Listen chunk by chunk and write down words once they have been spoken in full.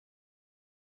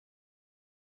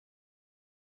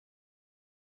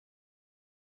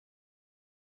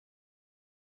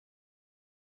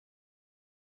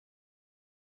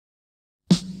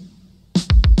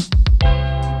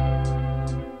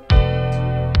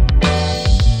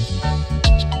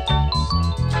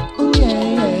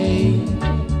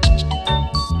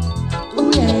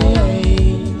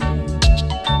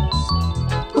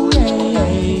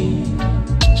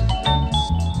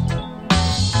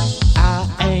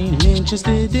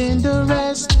interested in the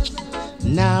rest.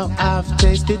 Now I've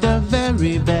tasted the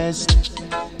very best.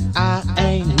 I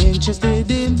ain't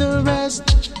interested in the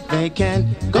rest. They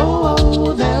can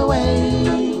go their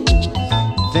way.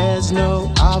 There's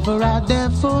no offer out there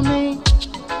for me.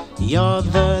 You're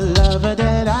the lover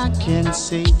that I can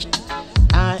see.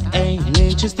 I ain't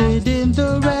interested in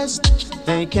the rest.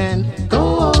 They can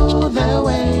go their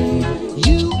way.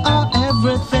 You are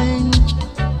everything,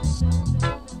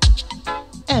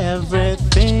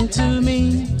 everything to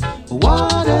me.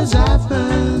 What has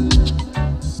happened?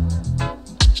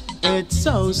 It's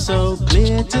so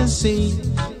clear to see.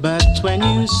 But when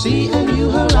you see a new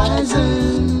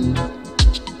horizon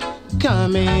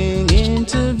coming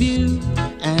into view,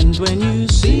 and when you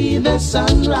see the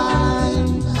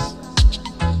sunrise,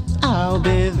 I'll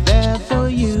be there for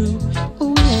you.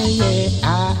 Ooh, yeah,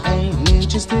 I ain't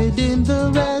interested in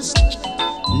the rest.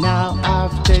 Now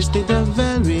I've tasted the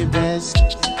very best.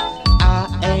 I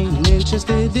ain't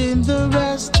interested in the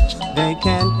rest. They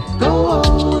can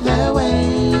go their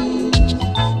way.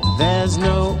 There's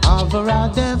no offer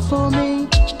out there for me.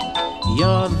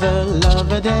 You're the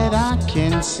lover that I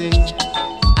can see.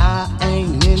 I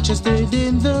ain't interested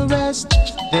in the rest.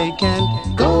 They can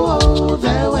go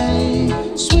their way.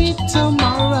 Sweet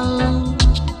tomorrow,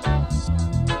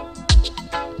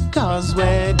 'cause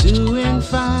we're doing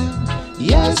fine.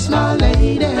 Yes, my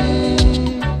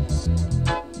lady,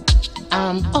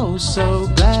 I'm oh so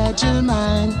glad you're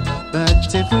mine.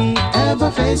 But if we ever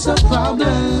face a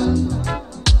problem,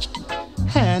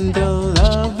 handle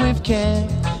love with care.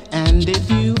 And if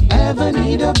you ever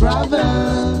need a brother,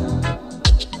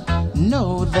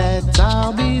 know that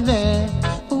I'll be there.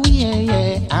 Oh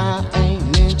yeah, I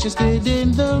ain't interested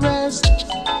in the rest.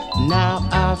 Now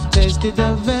I've tasted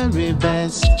the very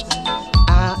best.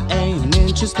 I ain't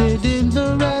interested in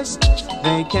the rest.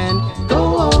 They can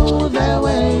go their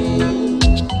way.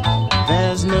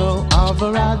 There's no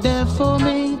offer out there for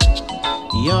me.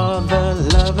 You're the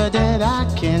lover that I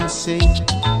can see.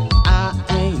 I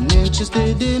ain't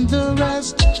interested in the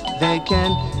rest. They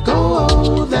can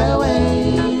go their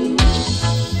way.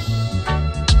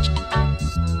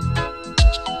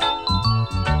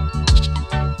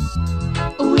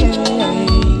 Oh yeah,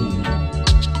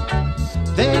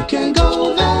 they can go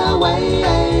their way.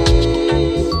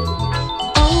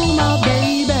 Oh my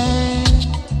baby,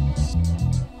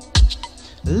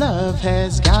 love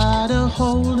has got a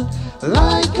hold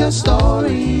like a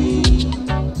story,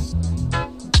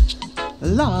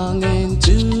 longing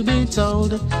to be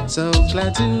told. So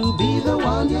glad to be the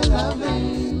one you're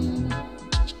loving.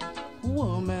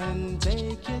 Woman,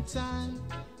 take your time.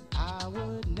 I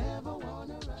would never